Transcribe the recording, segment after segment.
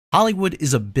Hollywood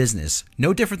is a business,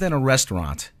 no different than a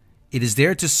restaurant. It is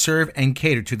there to serve and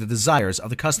cater to the desires of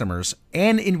the customers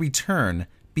and, in return,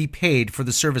 be paid for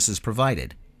the services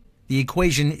provided. The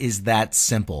equation is that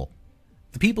simple.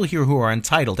 The people here who are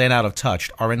entitled and out of touch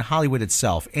are in Hollywood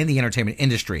itself and the entertainment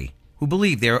industry, who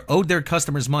believe they are owed their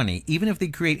customers money even if they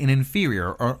create an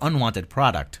inferior or unwanted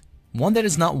product. One that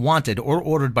is not wanted or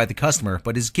ordered by the customer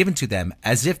but is given to them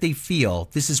as if they feel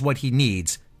this is what he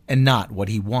needs and not what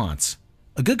he wants.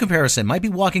 A good comparison might be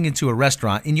walking into a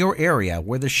restaurant in your area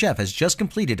where the chef has just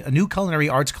completed a new culinary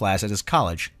arts class at his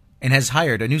college and has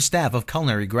hired a new staff of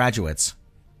culinary graduates.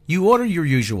 You order your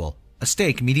usual, a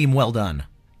steak medium well done.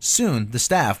 Soon, the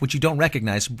staff, which you don't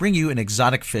recognize, bring you an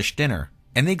exotic fish dinner.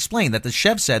 And they explain that the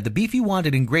chef said the beef you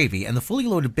wanted in gravy and the fully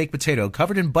loaded baked potato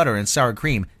covered in butter and sour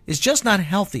cream is just not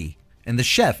healthy, and the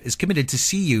chef is committed to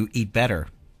see you eat better.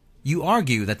 You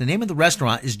argue that the name of the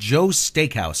restaurant is Joe's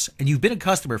Steakhouse, and you've been a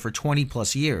customer for 20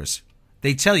 plus years.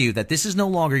 They tell you that this is no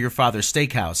longer your father's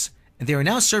steakhouse, and they are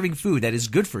now serving food that is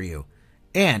good for you,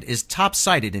 and is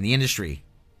top-cited in the industry.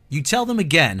 You tell them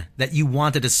again that you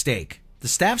wanted a steak. The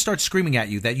staff starts screaming at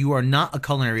you that you are not a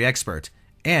culinary expert,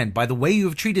 and by the way you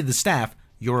have treated the staff,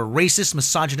 you're a racist,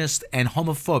 misogynist, and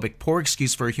homophobic poor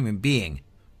excuse for a human being.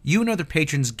 You and other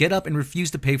patrons get up and refuse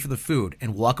to pay for the food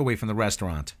and walk away from the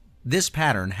restaurant. This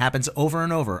pattern happens over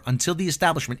and over until the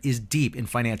establishment is deep in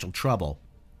financial trouble.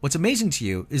 What's amazing to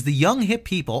you is the young hip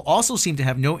people also seem to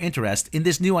have no interest in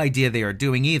this new idea they are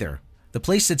doing either. The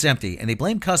place sits empty and they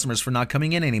blame customers for not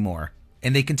coming in anymore.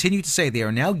 And they continue to say they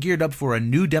are now geared up for a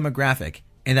new demographic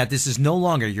and that this is no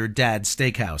longer your dad's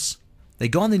steakhouse. They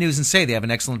go on the news and say they have an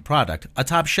excellent product, a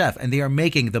top chef, and they are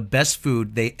making the best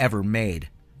food they ever made.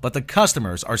 But the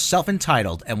customers are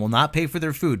self-entitled and will not pay for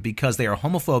their food because they are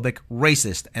homophobic,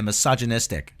 racist, and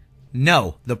misogynistic.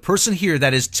 No, the person here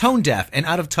that is tone-deaf and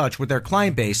out of touch with their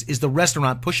client base is the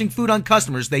restaurant pushing food on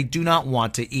customers they do not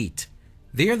want to eat.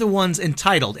 They are the ones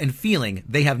entitled and feeling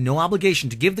they have no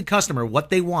obligation to give the customer what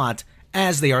they want,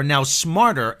 as they are now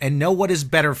smarter and know what is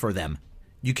better for them.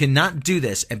 You cannot do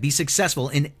this and be successful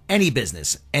in any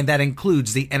business, and that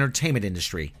includes the entertainment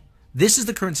industry. This is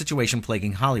the current situation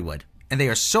plaguing Hollywood, and they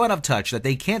are so out of touch that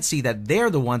they can't see that they're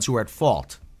the ones who are at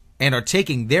fault, and are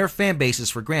taking their fan bases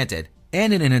for granted,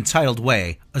 and in an entitled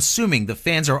way, assuming the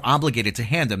fans are obligated to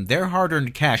hand them their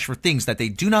hard-earned cash for things that they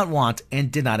do not want and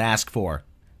did not ask for.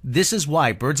 This is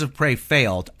why Birds of Prey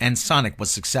failed and Sonic was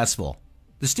successful.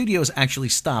 The studios actually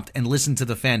stopped and listened to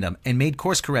the fandom and made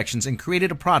course corrections and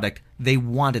created a product they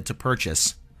wanted to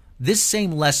purchase. This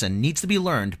same lesson needs to be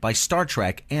learned by Star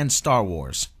Trek and Star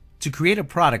Wars, to create a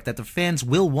product that the fans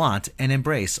will want and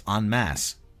embrace en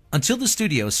masse. Until the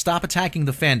studios stop attacking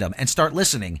the fandom and start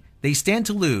listening, they stand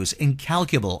to lose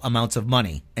incalculable amounts of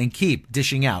money and keep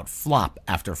dishing out flop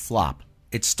after flop.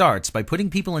 It starts by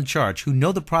putting people in charge who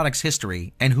know the product's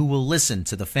history and who will listen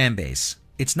to the fan base.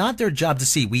 It's not their job to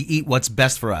see we eat what's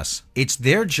best for us. It's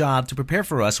their job to prepare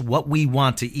for us what we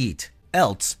want to eat.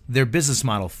 Else, their business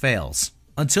model fails.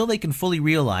 Until they can fully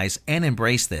realize and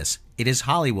embrace this, it is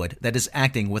Hollywood that is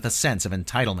acting with a sense of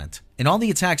entitlement. And all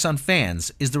the attacks on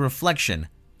fans is the reflection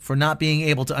for not being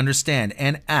able to understand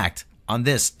and act on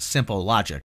this simple logic.